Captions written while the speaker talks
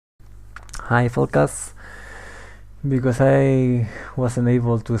high forecast. Because I wasn't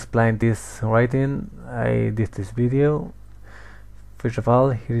able to explain this writing, I did this video. First of all,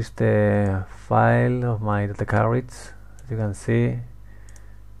 here is the file of my data carriage. As you can see,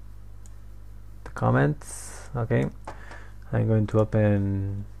 the comments. Okay, I'm going to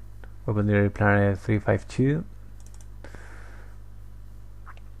open OpenDrive Planet 352,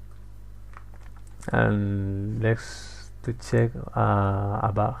 and let's to check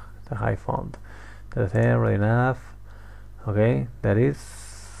a bug that I found. That's there, right enough. Okay, that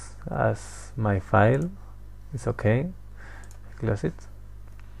is as my file is okay. Close it.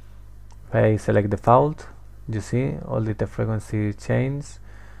 If I select default, you see all the frequency change,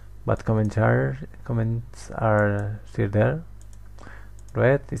 but comments are still there.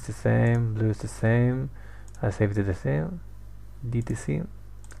 Red is the same, blue is the same, I saved it the same. DTC,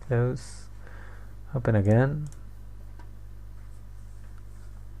 close, open again.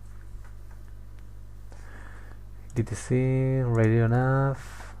 DTC, radio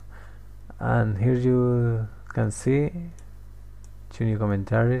nav, and here you can see 2 new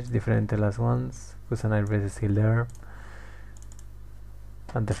commentaries, different than the last ones. Kusanite Race is still there,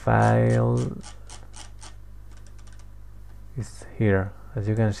 and the file is here. As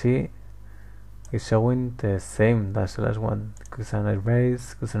you can see, it's showing the same as the last one. Kusanite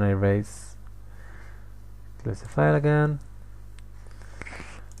Race, Kusanite Race. Close the file again,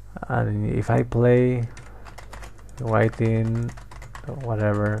 and if I play writing or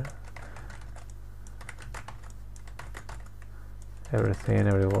whatever, everything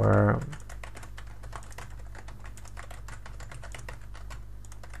everywhere,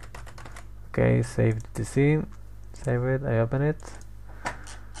 okay, save DTC, save it, I open it,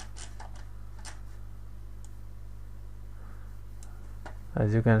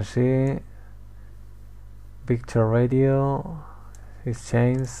 as you can see, Victor Radio is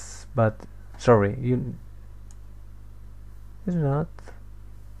changed, but sorry, it's not.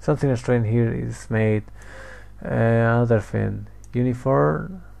 Something strange here is made. Another thing,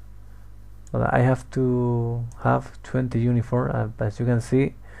 uniform. Well, I have to have 20 uniform. As you can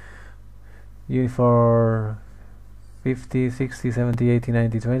see, uniform 50, 60, 70, 80,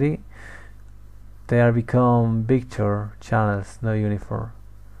 90, 20. They are become Victor channels, no uniform.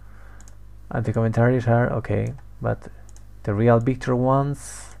 And the commentaries are okay, but the real Victor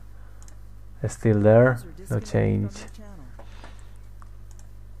ones are still there, no change.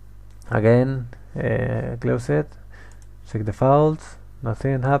 Again, close it, check the files,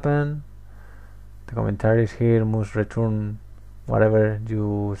 nothing happened. The commentaries here must return whatever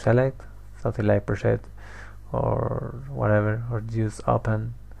you select, something like preset or whatever, or just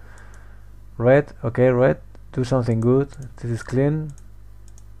open. Red, okay, red, do something good, this is clean.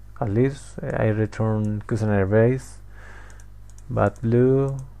 At least I return Kusanite Race, but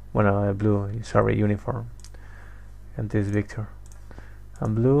blue, well, blue, sorry, uniform, and this is Victor.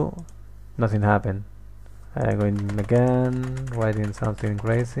 And blue, nothing happened. I'm going again, writing something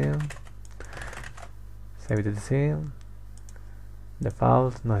crazy. Save it to the scene.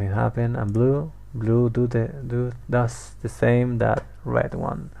 Default, nothing happened. And blue does the same that red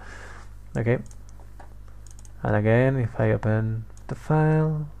one. Okay. And again, if I open the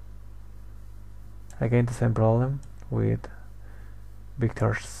file, again the same problem with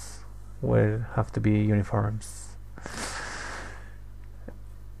Victors, will have to be uniforms.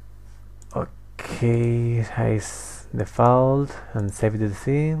 Okay, is default and save it to the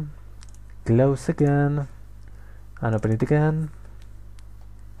scene. Close again and open it again.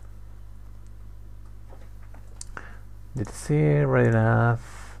 DTC, right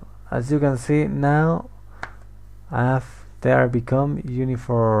enough. As you can see now, they are become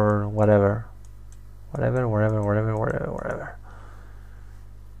uniform whatever.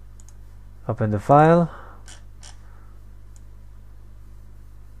 Open the file,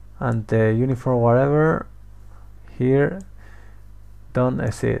 and the uniform whatever here don't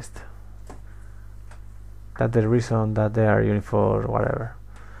exist. That's the reason that they are uniform whatever.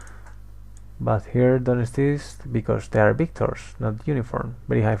 But here don't exist because they are Victors, not uniform.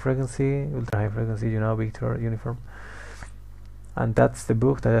 Very high frequency, ultra high frequency, you know, Victor uniform. And that's the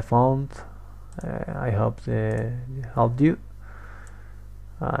book that I found. I hope it helped you,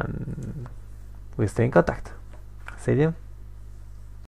 and we stay in contact. See you.